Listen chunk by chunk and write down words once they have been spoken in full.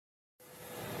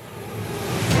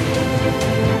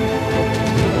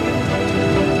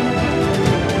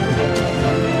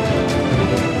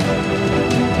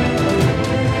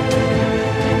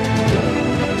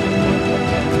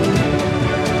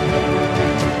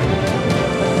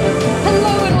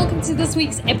to this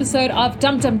week's episode of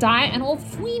Dum Dum Die, an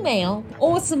all-female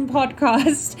awesome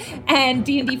podcast and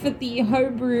D&D 50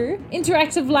 homebrew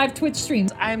interactive live Twitch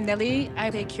streams. I'm Nelly. I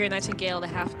play Kira Nightingale, the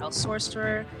half-elf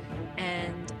sorcerer,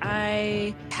 and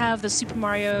I have the Super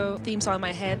Mario theme song in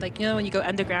my head, like, you know, when you go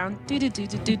underground.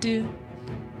 Do-do-do-do-do-do.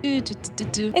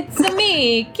 It's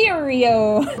me,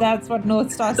 Kirio. That's what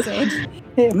North Star said.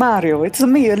 Hey Mario, it's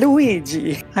me,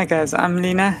 Luigi. Hi guys, I'm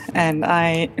Lena, and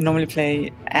I normally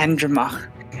play Andromach,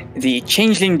 the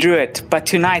changeling druid. But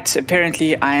tonight,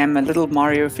 apparently, I am a little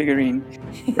Mario figurine,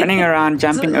 running around,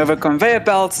 jumping over conveyor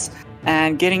belts,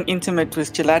 and getting intimate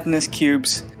with gelatinous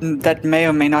cubes that may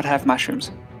or may not have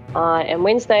mushrooms. I am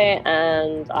Wednesday,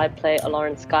 and I play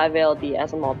Aloran Skyvale, the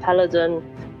Azamar Paladin,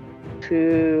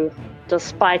 who,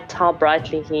 despite how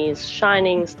brightly he's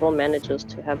shining, still manages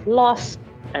to have lost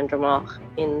Andromach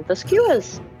in the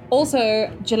skewers.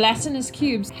 Also, gelatinous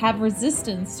cubes have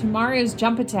resistance to Mario's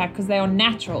jump attack because they are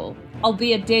natural,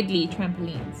 albeit deadly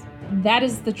trampolines. That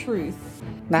is the truth.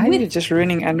 Now you're just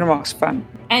ruining Andromach's fun.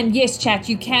 And yes, chat,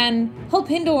 you can help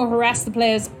hinder or harass the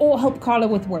players or help Carla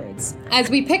with words. As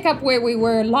we pick up where we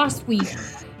were last week,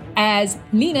 as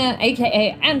Lena,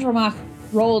 aka Andromach,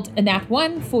 rolled a nat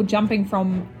 1 for jumping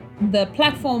from the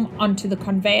platform onto the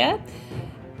conveyor,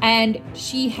 and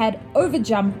she had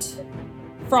overjumped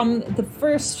from the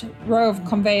first row of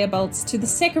conveyor belts to the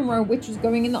second row, which was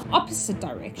going in the opposite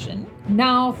direction.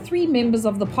 Now 3 members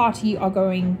of the party are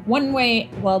going one way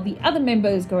while the other member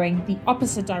is going the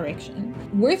opposite direction.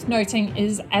 Worth noting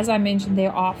is, as I mentioned,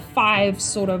 there are 5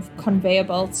 sort of conveyor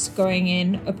belts going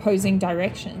in opposing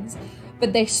directions,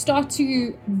 but they start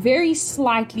to very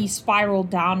slightly spiral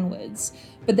downwards,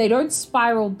 but they don't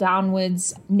spiral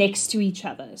downwards next to each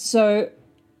other. So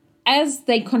as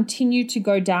they continue to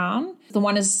go down, the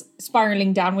one is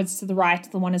spiraling downwards to the right,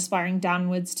 the one is spiraling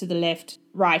downwards to the left,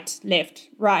 right,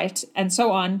 and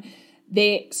so on.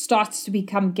 There starts to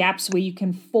become gaps where you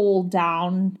can fall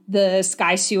down the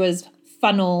Sky Sewers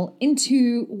funnel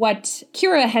into what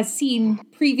Kira has seen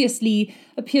previously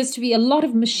appears to be a lot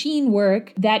of machine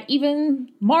work that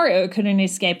even Mario couldn't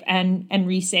escape and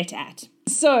reset at.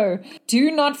 So,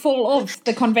 do not fall off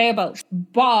the conveyor belt.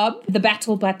 Bob, the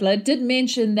battle butler, did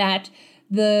mention that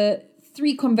the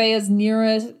 3 conveyors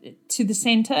nearer to the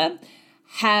center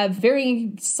have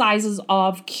varying sizes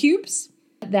of cubes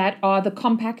that are the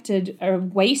compacted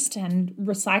waste and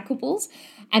recyclables,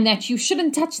 and that you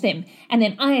shouldn't touch them. And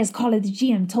then I, as Carla the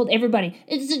GM, told everybody,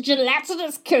 it's a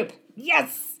gelatinous cube.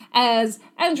 Yes! As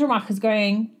Andromach is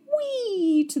going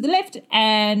wee to the left,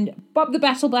 and Bob the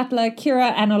Battle Butler,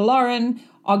 Kira, and Aloran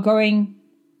are going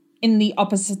in the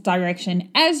opposite direction.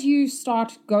 As you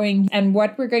start going, and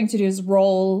what we're going to do is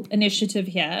roll initiative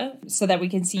here so that we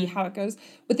can see how it goes.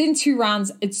 Within 2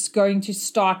 rounds, it's going to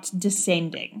start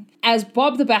descending. As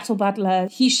Bob the Battle Butler,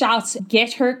 he shouts,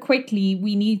 get her quickly,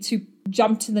 we need to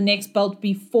jump to the next belt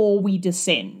before we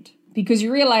descend. Because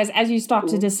you realize as you start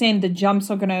to descend, the jumps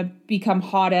are going to become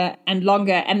harder and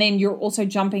longer. And then you're also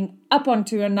jumping up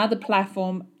onto another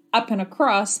platform, up and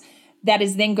across, that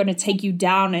is then going to take you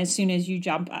down as soon as you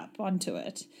jump up onto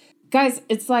it. Guys,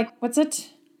 it's like, what's it?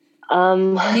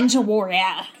 Ninja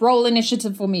Warrior. Roll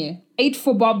initiative for me. 8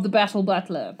 for Bob the Battle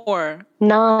Butler. 4.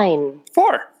 9.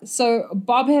 4. So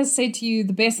Bob has said to you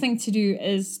the best thing to do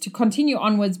is to continue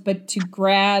onwards, but to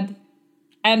grab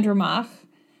Andromach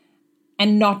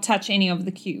and not touch any of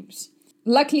the cubes.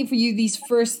 Luckily for you, these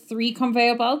first 3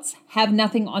 conveyor belts have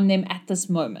nothing on them at this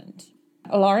moment.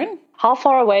 Aloran? How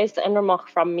far away is the Andromach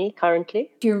from me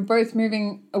currently? You're both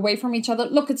moving away from each other.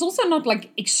 Look, it's also not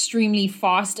like extremely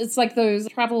fast. It's like those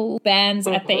travel bans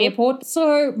at the airport.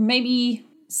 So maybe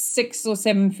 6 or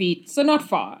 7 feet. So not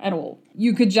far at all.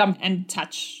 You could jump and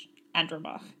touch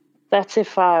Andromach. That's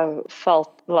if I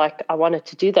felt like I wanted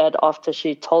to do that after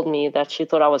she told me that she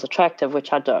thought I was attractive,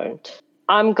 which I don't.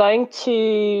 I'm going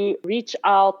to reach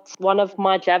out one of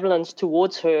my javelins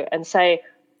towards her and say,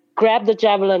 grab the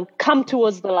javelin, come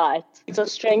towards the light. It's a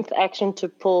strength action to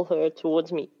pull her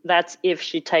towards me. That's if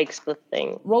she takes the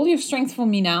thing. Roll your strength for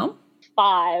me now.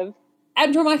 5.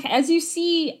 Andromach, as you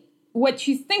see what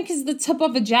you think is the tip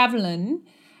of a javelin,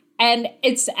 and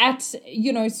it's at,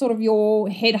 sort of your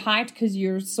head height because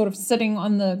you're sort of sitting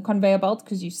on the conveyor belt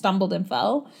because you stumbled and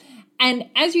fell. And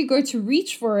as you go to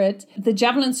reach for it, the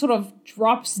javelin sort of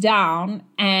drops down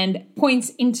and points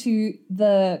into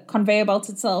the conveyor belt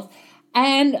itself.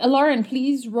 And Aloran,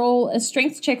 please roll a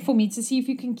strength check for me to see if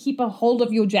you can keep a hold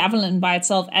of your javelin by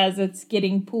itself as it's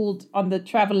getting pulled on the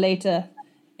travelator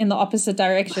in the opposite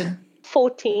direction.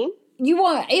 14. You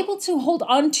are able to hold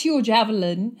on to your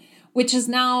javelin, which is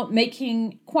now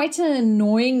making quite an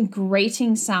annoying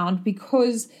grating sound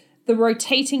because the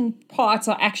rotating parts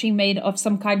are actually made of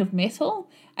some kind of metal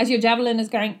as your javelin is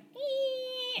going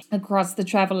across the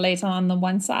travelator on the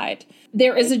one side.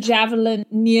 There is a javelin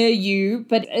near you,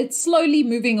 but it's slowly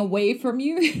moving away from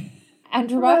you.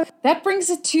 Andrew, that brings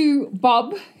it to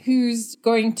Bob, who's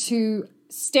going to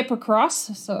step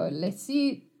across. So let's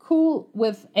see. Cool.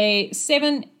 With a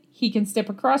 7, he can step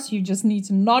across. You just need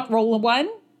to not roll a 1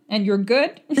 and you're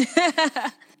good.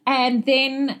 And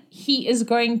then he is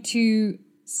going to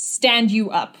stand you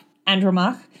up,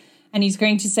 Andromach, and he's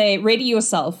going to say, ready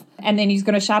yourself. And then he's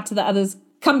going to shout to the others,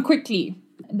 come quickly.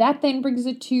 That then brings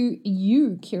it to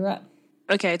you, Kira.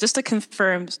 Okay, just to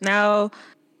confirm, now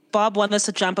Bob wants us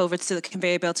to jump over to the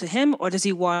conveyor belt to him, or does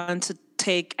he want to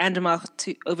take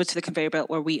Andromach over to the conveyor belt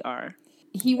where we are?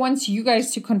 He wants you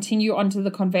guys to continue onto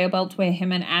the conveyor belt where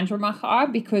him and Andromach are,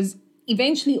 because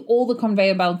eventually all the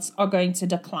conveyor belts are going to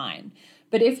decline.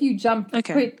 But if you jump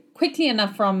quickly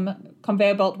enough from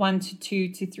conveyor belt 1 to 2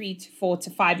 to 3 to 4 to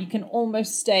 5, you can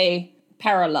almost stay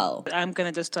parallel. I'm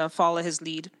going to just follow his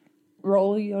lead.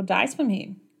 Roll your dice for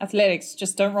me. Athletics,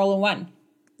 just don't roll a 1.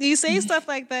 You say stuff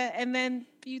like that, and then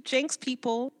you jinx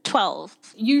people. 12.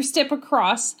 You step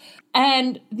across,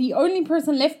 and the only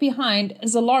person left behind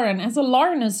is Aloran. As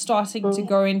Aloran is starting to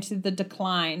go into the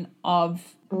decline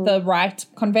of the right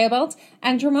conveyor belt.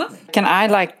 Andromach? Can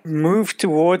I, move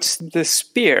towards the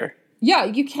spear? Yeah,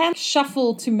 you can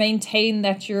shuffle to maintain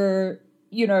that you're,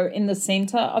 in the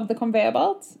center of the conveyor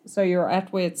belt. So you're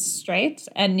at where it's straight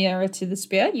and nearer to the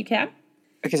spear. You can.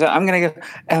 Okay, so I'm going to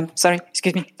go, sorry,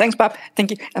 excuse me. Thanks, Bob.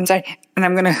 Thank you. I'm sorry. And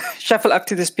I'm going to shuffle up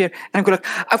to the spear. And I'm going to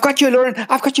I've got you, Lauren.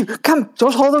 I've got you. Come,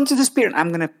 don't hold on to the spear. And I'm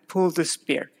going to pull the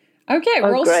spear. Okay,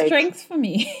 roll strength for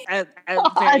me. A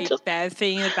very bad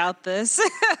thing about this.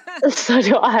 So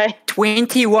do I.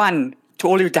 21 to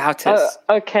all your doubters.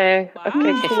 Okay. Wow.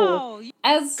 Okay, cool.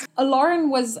 As Lauren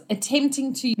was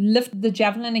attempting to lift the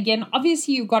javelin again,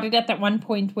 obviously you got it at that one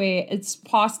point where it's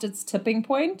past its tipping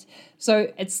point.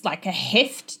 So it's like a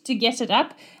heft to get it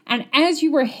up. And as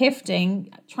you were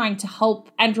hefting, trying to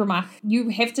help Andromach, you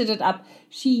hefted it up.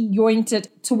 She yoinked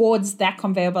it towards that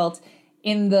conveyor belt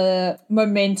in the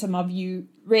momentum of you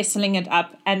wrestling it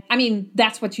up. And I mean,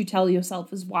 that's what you tell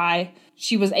yourself is why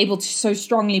she was able to so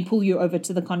strongly pull you over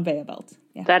to the conveyor belt.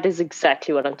 Yeah. That is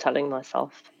exactly what I'm telling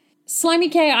myself. Slimy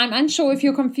K, I'm unsure if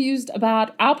you're confused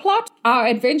about our plot. Our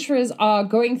adventurers are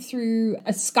going through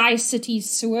a Sky City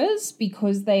sewers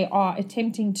because they are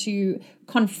attempting to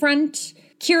confront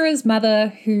Kira's mother,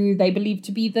 who they believe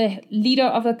to be the leader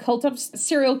of a cult of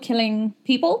serial killing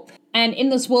people. And in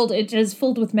this world, it is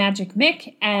filled with magic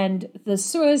mech, and the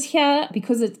sewers here,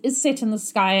 because it is set in the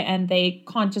sky and they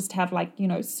can't just have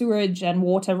sewage and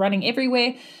water running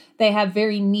everywhere, they have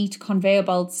very neat conveyor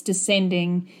belts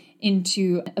descending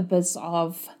into an abyss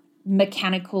of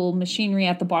mechanical machinery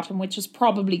at the bottom, which is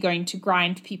probably going to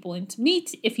grind people into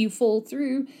meat if you fall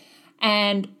through.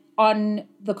 And on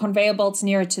the conveyor belts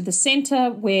nearer to the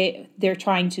center where they're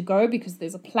trying to go, because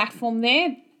there's a platform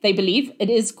there, they believe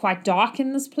it is quite dark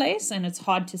in this place and it's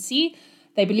hard to see.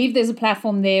 They believe there's a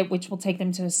platform there which will take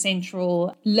them to a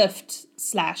central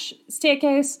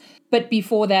lift/staircase. But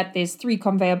before that, there's 3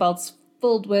 conveyor belts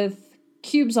filled with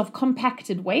cubes of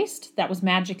compacted waste that was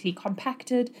magically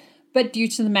compacted. But due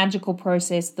to the magical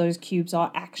process, those cubes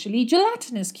are actually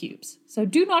gelatinous cubes. So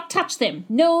do not touch them.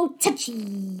 No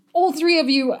touchy. All 3 of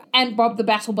you and Bob the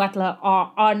Battle Butler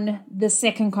are on the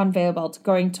second conveyor belt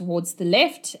going towards the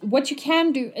left. What you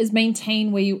can do is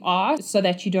maintain where you are so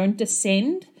that you don't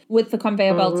descend with the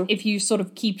conveyor belt if you sort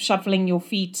of keep shuffling your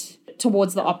feet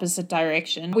towards the opposite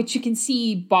direction, which you can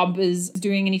see Bob is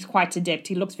doing, and he's quite adept.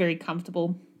 He looks very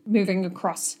comfortable moving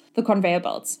across the conveyor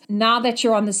belts. Now that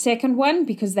you're on the second one,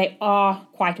 because they are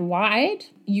quite wide,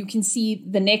 you can see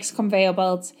the next conveyor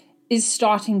belt is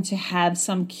starting to have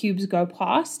some cubes go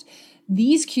past.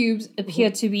 These cubes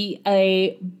appear to be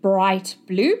a bright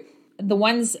blue. The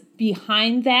ones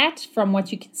behind that, from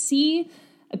what you can see,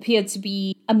 appear to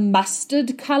be a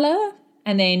mustard color,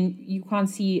 and then you can't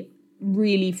see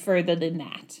really further than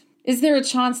that. Is there a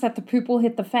chance that the poop will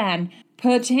hit the fan?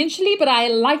 Potentially, but I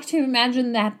like to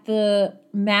imagine that the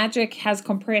magic has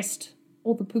compressed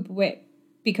all the poop away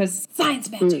because science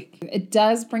magic. It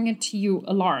does bring it to you,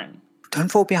 Aloran.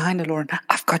 Don't fall behind, Aloran.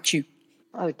 I've got you.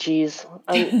 Oh, geez.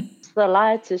 The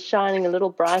light is shining a little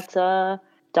brighter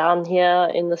down here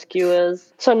in the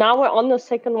skewers. So now we're on the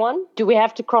second one. Do we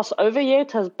have to cross over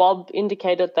yet? Has Bob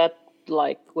indicated that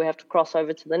we have to cross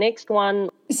over to the next one?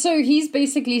 So he's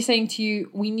basically saying to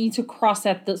you, we need to cross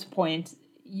at this point.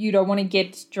 You don't want to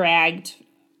get dragged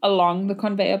along the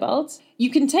conveyor belt. You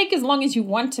can take as long as you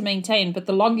want to maintain, but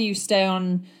the longer you stay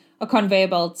on a conveyor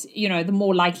belt, you know, the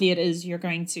more likely it is you're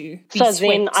going to be So swept.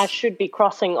 then I should be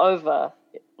crossing over,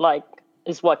 like,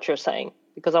 is what you're saying.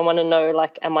 Because I want to know,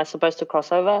 like, am I supposed to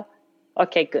cross over?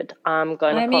 Okay, good. I'm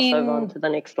going to cross over onto the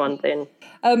next one then.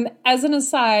 As an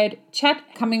aside, chat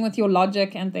coming with your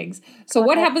logic and things. So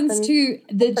what happens to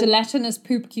the gelatinous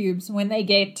poop cubes when they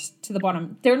get to the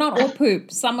bottom? They're not all poop.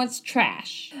 Some is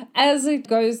trash. As it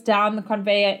goes down the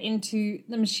conveyor into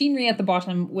the machinery at the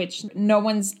bottom, which no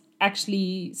one's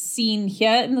actually seen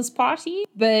here in this party,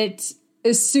 but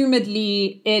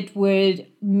assumedly it would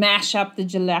mash up the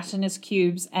gelatinous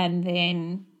cubes and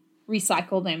then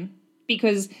recycle them.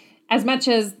 Because as much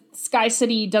as Sky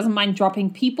City doesn't mind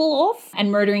dropping people off and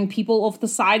murdering people off the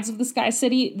sides of the Sky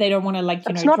City, they don't want to, like,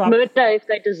 It's not murder if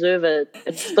they deserve it.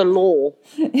 It's the law.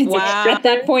 Wow. At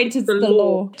that point, it's the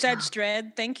law. Judge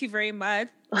Dredd, thank you very much.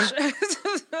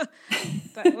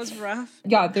 That was rough.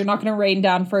 Yeah, they're not going to rain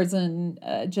down frozen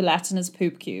gelatinous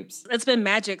poop cubes. It's been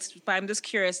magic, but I'm just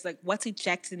curious, like, what's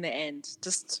ejected in the end?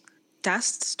 Just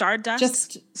dust?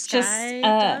 Stardust? Sky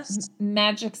dust?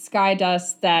 Magic sky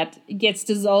dust that gets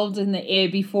dissolved in the air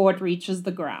before it reaches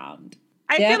the ground.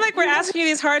 I feel like we're asking you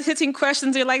these hard-hitting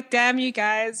questions. You're like, damn you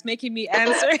guys, making me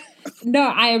answer. No,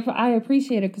 I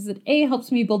appreciate it because it A,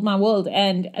 helps me build my world,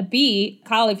 and B,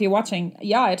 Kyle, if you're watching,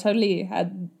 yeah, I totally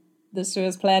had the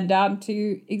sewers planned down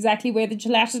to exactly where the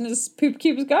gelatinous poop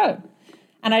cubes go.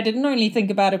 And I didn't only think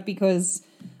about it because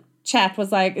chat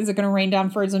was like, is it going to rain down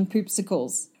frozen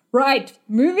poopsicles? Right,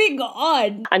 moving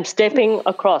on. I'm stepping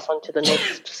across onto the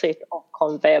next set of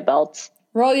conveyor belts.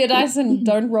 Roll your dice and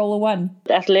don't roll a 1.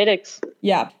 Athletics.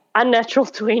 Yeah. Unnatural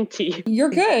 20. You're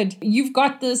good. You've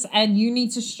got this, and you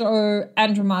need to show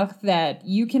Andromach that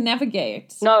you can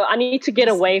navigate. No, I need to get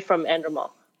away from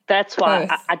Andromach. That's why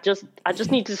I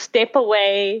just need to step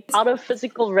away out of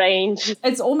physical range.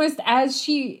 It's almost as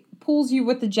she pulls you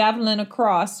with the javelin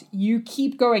across, you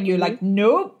keep going. You're like,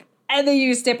 nope. And then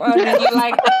you step on and you're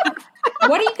like,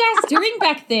 what are you guys doing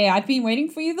back there? I've been waiting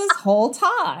for you this whole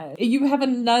time. You have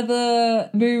another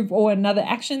move or another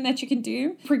action that you can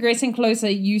do. Progressing closer,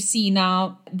 you see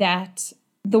now that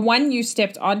the one you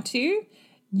stepped onto,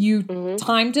 you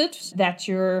timed it, that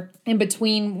you're in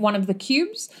between one of the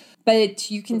cubes. But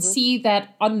you can see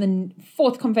that on the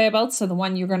fourth conveyor belt, so the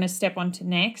one you're going to step onto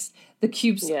next, the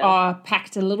cubes are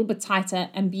packed a little bit tighter.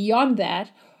 And beyond that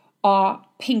are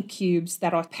pink cubes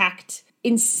that are packed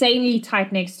insanely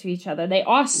tight next to each other. They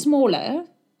are smaller,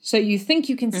 so you think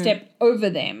you can step over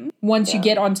them once you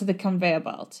get onto the conveyor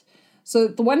belt. So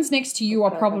the ones next to you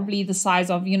are probably the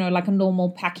size of, you know, like a normal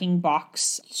packing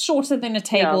box, shorter than a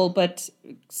table, but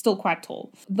still quite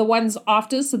tall. The ones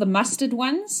after, so the mustard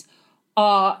ones,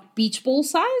 are beach ball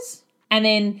size. And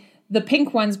then the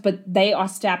pink ones, but they are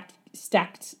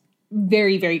stacked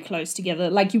very, very close together.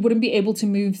 Like you wouldn't be able to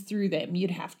move through them.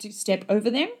 You'd have to step over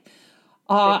them.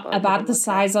 About the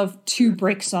size of 2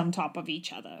 bricks on top of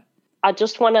each other. I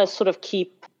just want to sort of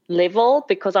keep level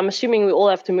because I'm assuming we all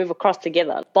have to move across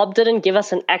together. Bob didn't give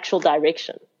us an actual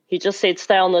direction. He just said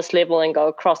stay on this level and go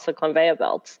across the conveyor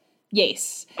belts.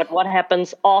 Yes. But what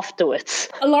happens afterwards?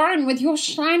 Lauren, with your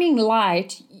shining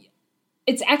light,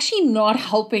 it's actually not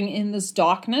helping in this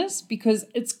darkness because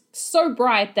it's so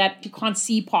bright that you can't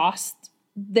see past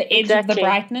the edge of the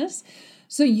brightness.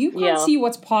 So you can't see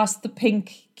what's past the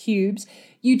pink cubes.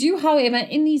 You do, however,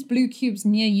 in these blue cubes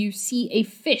near you, see a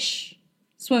fish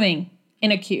swimming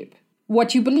in a cube.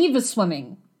 What you believe is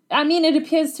swimming. I mean, it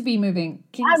appears to be moving.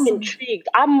 I'm intrigued.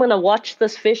 I'm going to watch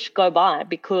this fish go by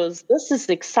because this is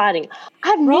exciting.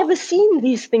 I've never seen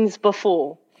these things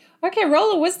before. Okay,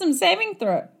 roll a wisdom saving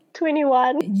throw.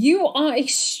 21. You are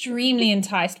extremely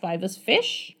enticed by this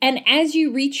fish. And as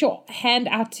you reach your hand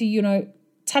out to, you know,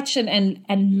 touch it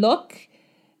and look,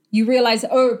 you realize,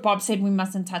 oh, Bob said we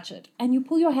mustn't touch it. And you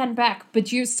pull your hand back,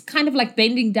 but you're kind of like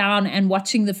bending down and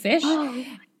watching the fish.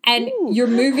 And you're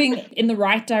moving in the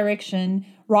right direction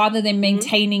rather than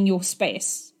maintaining your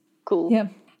space. Cool. Yeah.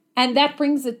 And that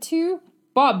brings it to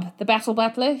Bob, the battle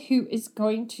butler, who is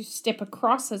going to step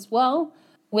across as well.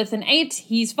 With an 8,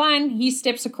 he's fine. He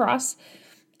steps across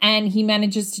and he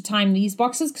manages to time these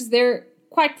boxes because they're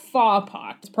quite far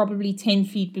apart. It's probably 10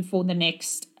 feet before the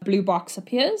next blue box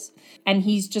appears. And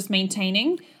he's just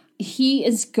maintaining. He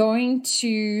is going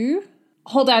to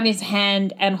hold out his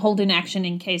hand and hold in action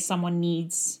in case someone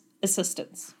needs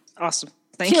assistance. Awesome.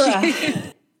 Thank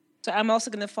you. So I'm also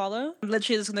going to follow. I'm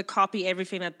literally just going to copy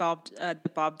everything that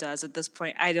Bob does at this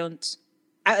point.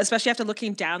 Especially after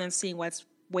looking down and seeing what's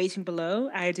waiting below,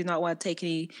 I do not want to take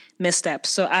any missteps.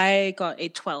 So I got a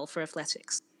 12 for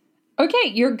athletics. Okay,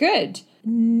 you're good.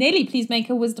 Nelly, please make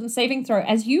a wisdom saving throw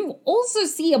as you also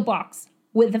see a box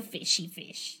with a fishy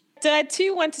fish. Do I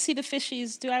too want to see the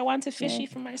fishies? Do I want a fishy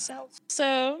for myself?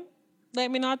 So let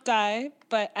me not die,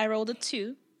 but I rolled a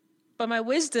 2. But my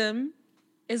wisdom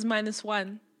is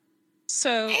 -1.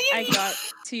 So I got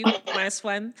 2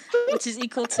 -1, which is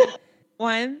equal to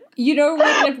 1. You know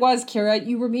what it was, Kira?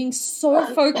 You were being so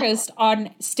focused on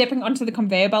stepping onto the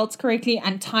conveyor belts correctly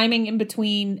and timing in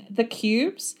between the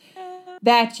cubes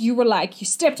that you were like, you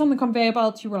stepped on the conveyor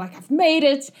belt, you were like, I've made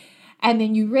it. And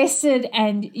then you rested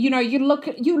and, you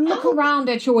look around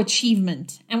at your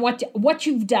achievement and what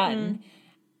you've done.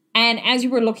 And as you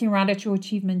were looking around at your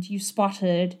achievement, you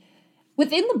spotted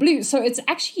within the blue. So it's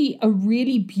actually a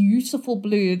really beautiful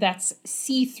blue that's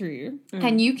see-through.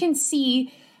 And you can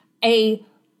see a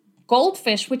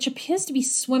goldfish, which appears to be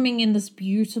swimming in this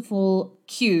beautiful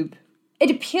cube.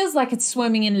 It appears like it's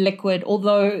swimming in liquid,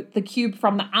 although the cube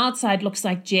from the outside looks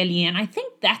like jelly. And I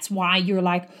think that's why you're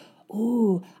like,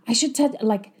 oh, I should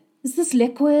is this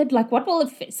liquid? Like, what will it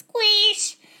fit?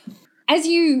 Squish! As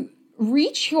you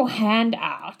reach your hand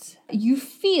out, you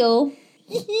feel...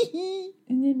 I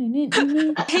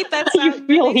hate that sound. You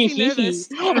feel It makes me nervous.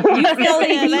 You feel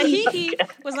That hee-hee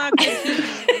was not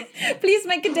good. Please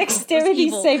make a dexterity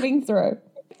evil. saving throw.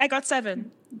 I got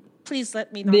 7. Please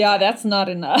let me know. Yeah, that's not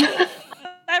enough.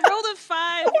 I rolled a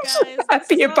 5, guys.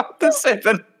 Happy about the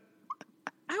 7.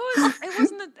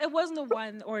 It wasn't a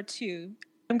 1 or a 2.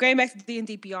 I'm going back to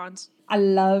D&D Beyond. I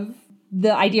love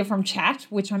the idea from chat,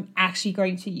 which I'm actually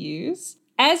going to use.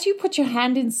 As you put your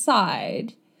hand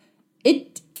inside,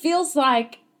 it feels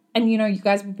like, and you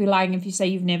guys would be lying if you say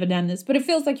you've never done this, but it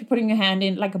feels like you're putting your hand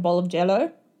in like a bowl of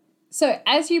Jell-O. So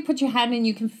as you put your hand in,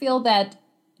 you can feel that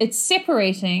it's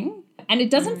separating, and it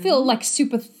doesn't feel like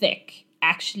super thick,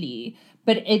 actually,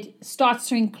 but it starts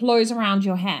to enclose around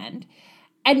your hand.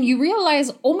 And you realize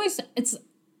almost it's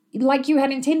like you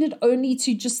had intended only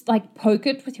to just like poke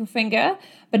it with your finger,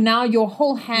 but now your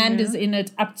whole hand is in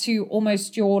it up to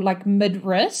almost your like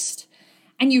mid-wrist.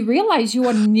 And you realize you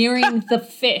are nearing the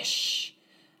fish.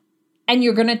 And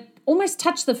you're going to almost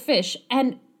touch the fish.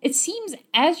 And it seems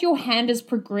as your hand is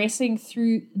progressing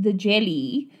through the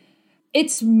jelly,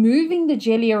 it's moving the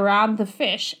jelly around the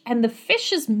fish. And the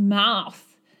fish's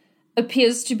mouth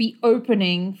appears to be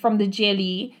opening from the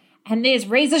jelly. And there's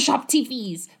razor sharp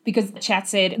teethies, because the chat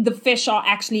said the fish are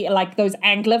actually like those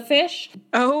angler fish.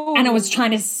 Oh. And it was trying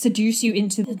to seduce you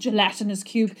into the gelatinous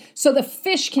cube so the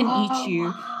fish can eat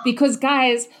you. Because,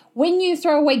 guys, when you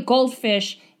throw away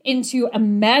goldfish into a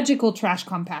magical trash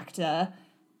compactor,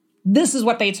 this is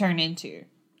what they turn into.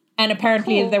 And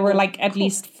apparently there were like at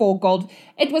least 4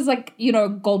 It was like,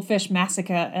 goldfish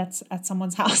massacre at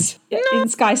someone's house in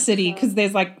Sky City, because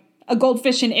there's like a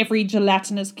goldfish in every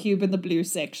gelatinous cube in the blue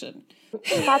section.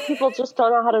 Sky people just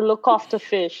don't know how to look after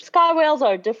fish. Sky whales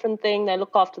are a different thing. They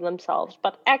look after themselves.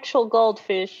 But actual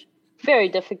goldfish, very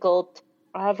difficult.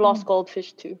 I have lost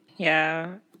goldfish too.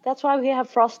 Yeah. That's why we have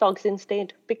frost dogs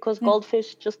instead, because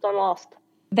goldfish just don't last.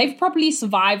 They've probably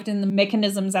survived in the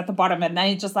mechanisms at the bottom, and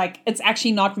they just like, it's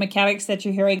actually not mechanics that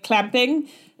you're hearing clamping.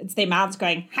 It's their mouths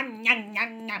going,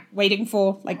 waiting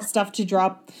for like stuff to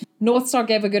drop. Northstar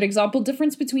gave a good example.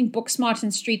 Difference between book smart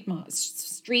and street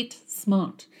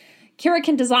smart. Kira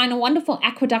can design a wonderful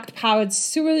aqueduct-powered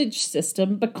sewage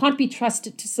system, but can't be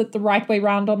trusted to sit the right way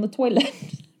round on the toilet.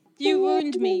 You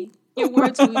wound me. Your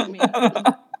words wound me.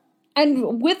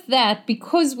 And with that,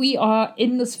 because we are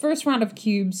in this first round of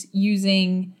cubes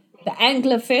using the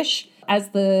anglerfish as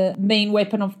the main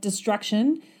weapon of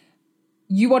destruction,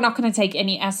 you are not going to take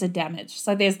any acid damage.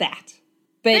 So there's that.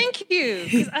 But thank you.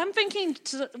 Because I'm thinking,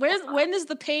 when is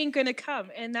the pain going to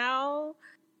come? And now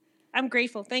I'm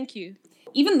grateful. Thank you.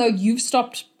 Even though you've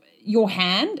stopped your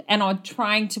hand and are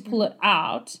trying to pull it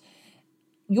out,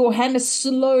 your hand is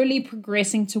slowly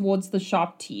progressing towards the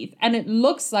sharp teeth. And it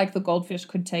looks like the goldfish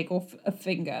could take off a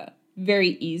finger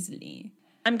very easily.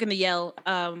 I'm going to yell,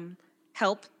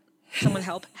 help. Someone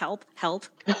help, help, help,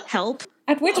 help.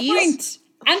 At which point,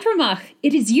 Andromach,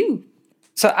 it is you.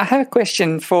 So I have a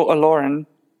question for Aloran.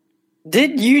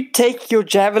 Did you take your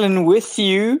javelin with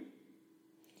you,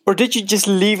 or did you just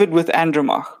leave it with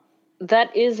Andromach?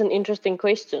 That is an interesting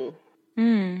question.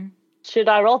 Should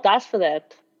I roll dice for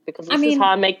that? Because this is how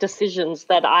I make decisions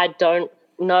that I don't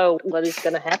know what is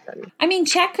going to happen. I mean,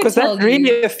 chat could Because tell that really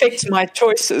you. affects my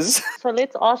choices. So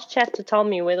let's ask chat to tell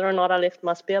me whether or not I left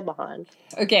my spear behind.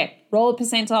 Okay, roll a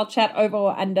percentile, chat over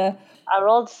or under. I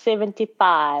rolled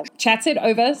 75. Chat said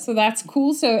over, so that's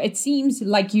cool. So it seems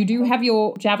like you do have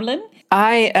your javelin.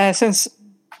 Since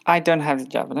I don't have the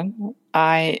javelin,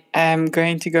 I am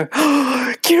going to go,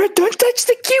 Kira, don't touch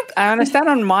the cube. I'm going to stand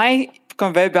on my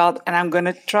conveyor belt and I'm going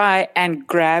to try and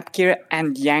grab Kira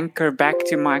and yank her back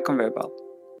to my conveyor belt.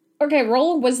 Okay,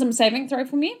 roll a wisdom saving throw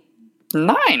for me.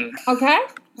 9. Okay.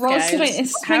 Roll a Guys,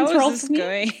 strength how roll is for this me.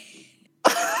 going?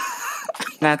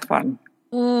 That one.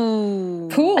 Ooh.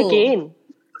 Cool.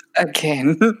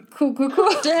 Again. Cool.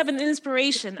 Still have an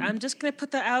inspiration. I'm just gonna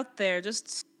put that out there.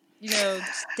 Just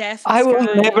death. I will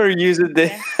sky. never use it. The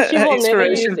She will never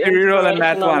use inspiration to reroll on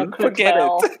that inspiration on a one. crit Forget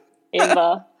fail, it.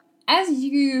 ever. As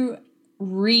you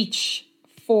reach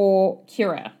for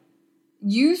Kira,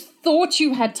 you thought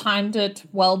you had timed it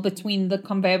well between the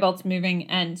conveyor belts moving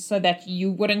and so that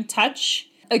you wouldn't touch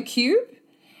a cube.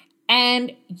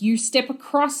 And you step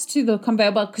across to the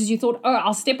conveyor belt because you thought, oh,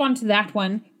 I'll step onto that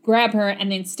one, grab her, and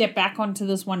then step back onto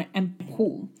this one and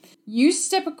pull. You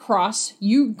step across,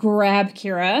 you grab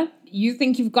Kira, you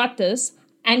think you've got this,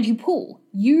 and you pull.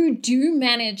 You do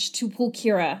manage to pull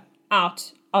Kira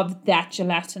out of that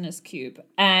gelatinous cube.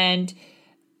 And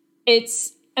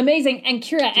it's amazing. And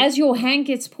Kira, as your hand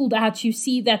gets pulled out, you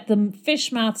see that the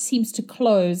fish mouth seems to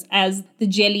close as the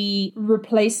jelly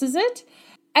replaces it.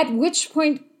 At which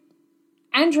point,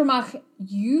 Andromach,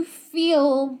 you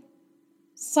feel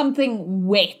something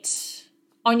wet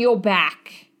on your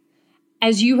back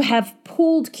as you have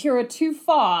pulled Kira too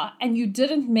far and you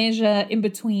didn't measure in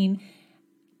between.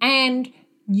 And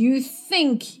you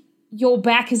think your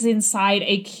back is inside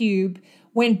a cube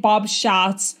when Bob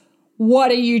shouts,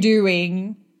 "What are you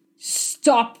doing?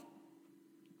 Stop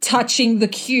touching the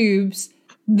cubes.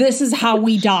 This is how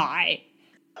we die."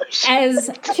 As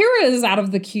Kira is out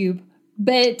of the cube,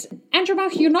 but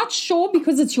Andromach, you're not sure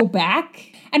because it's your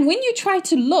back. And when you try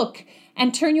to look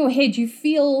and turn your head, you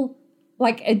feel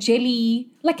like a jelly,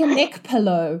 like a neck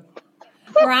pillow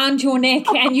around your neck,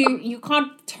 and you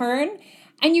can't turn.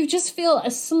 And you just feel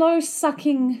a slow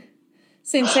sucking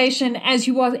sensation as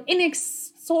you are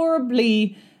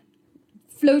inexorably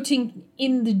floating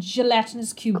in the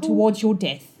gelatinous cube towards your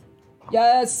death.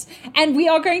 Yes. And we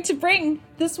are going to bring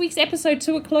this week's episode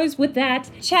to a close with that.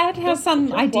 Chad has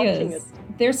some ideas.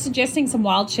 They're suggesting some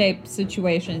wild shape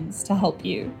situations to help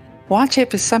you. Wild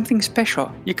shape is something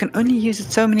special. You can only use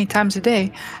it so many times a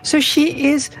day. So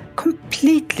she is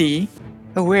completely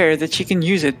aware that she can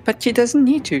use it, but she doesn't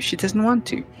need to. She doesn't want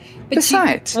to. But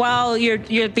Besides, While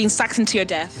you're being sucked into your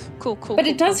death. Cool. But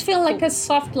it does feel like a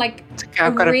soft, like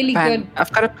I've got really a plan. good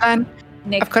I've got a plan.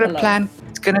 neck I've got pillow. a plan.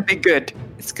 It's gonna be good.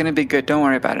 It's gonna be good. Don't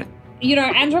worry about it. You know,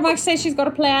 Andromach says she's got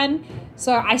a plan.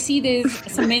 So I see there's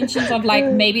some mentions of like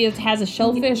maybe it has a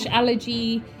shellfish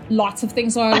allergy. Lots of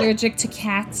things are allergic to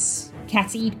cats.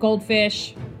 Cats eat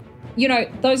goldfish. You know,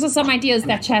 those are some ideas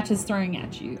that chat is throwing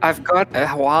at you. I've got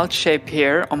a wild shape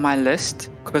here on my list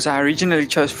because I originally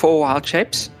chose 4 wild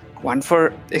shapes. 1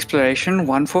 for exploration,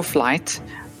 1 for flight,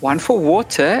 1 for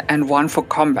water, and 1 for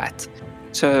combat.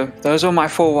 So those are my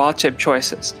 4 wild shape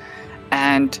choices.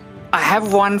 And I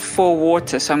have 1 for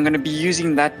water, so I'm going to be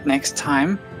using that next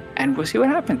time, and we'll see what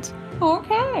happens.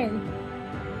 Okay.